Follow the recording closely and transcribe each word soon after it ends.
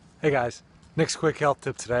Hey guys, Nick's quick health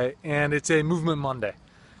tip today, and it's a Movement Monday.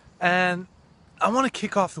 And I want to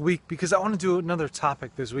kick off the week because I want to do another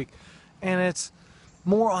topic this week, and it's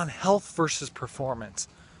more on health versus performance.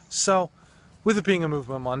 So, with it being a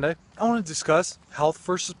Movement Monday, I want to discuss health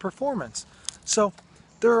versus performance. So,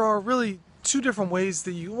 there are really two different ways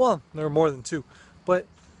that well, there are more than two, but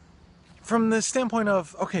from the standpoint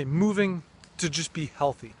of, okay, moving to just be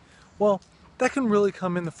healthy, well, that can really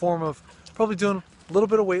come in the form of probably doing a little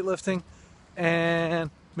bit of weightlifting and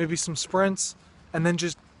maybe some sprints and then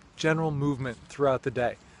just general movement throughout the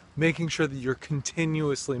day, making sure that you're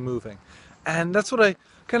continuously moving. And that's what I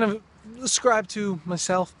kind of ascribe to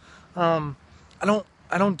myself. I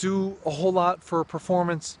don't do a whole lot for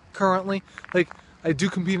performance currently. Like, I do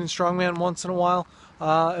compete in strongman once in a while,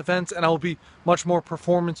 events, and I'll be much more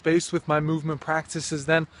performance based with my movement practices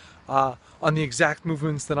then, on the exact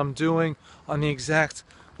movements that I'm doing, on the exact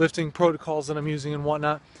lifting protocols that I'm using and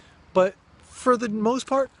whatnot. But for the most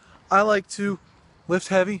part, I like to lift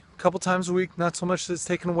heavy a couple times a week, not so much that it's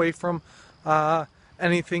taken away from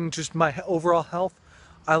anything, just my overall health.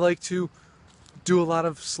 I like to do a lot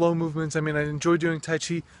of slow movements. I mean, I enjoy doing Tai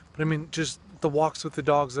Chi, but I mean, just the walks with the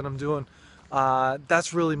dogs that I'm doing,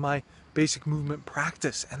 that's really my basic movement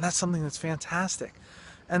practice, and that's something that's fantastic.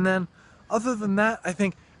 And then, other than that, I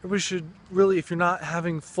think everybody should really, if you're not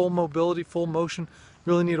having full mobility, full motion,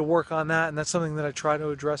 really need to work on that, and that's something that I try to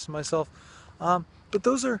address myself. But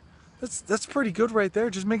that's pretty good right there.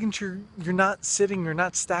 Just making sure you're not sitting, you're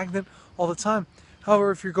not stagnant all the time. However,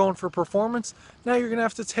 if you're going for performance, now you're going to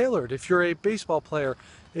have to tailor it. If you're a baseball player,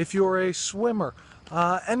 if you're a swimmer,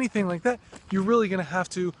 anything like that, you're really going to have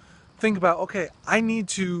to think about, okay, I need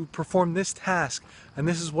to perform this task, and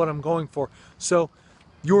this is what I'm going for. So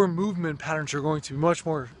your movement patterns are going to be much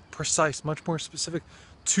more precise, much more specific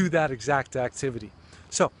to that exact activity.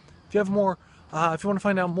 So if you have more, if you want to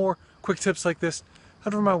find out more quick tips like this,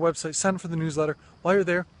 head over to my website, sign up for the newsletter. While you're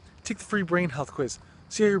there, take the free brain health quiz.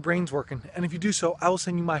 See how your brain's working. And if you do so, I will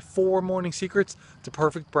send you my 4 morning secrets to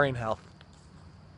perfect brain health.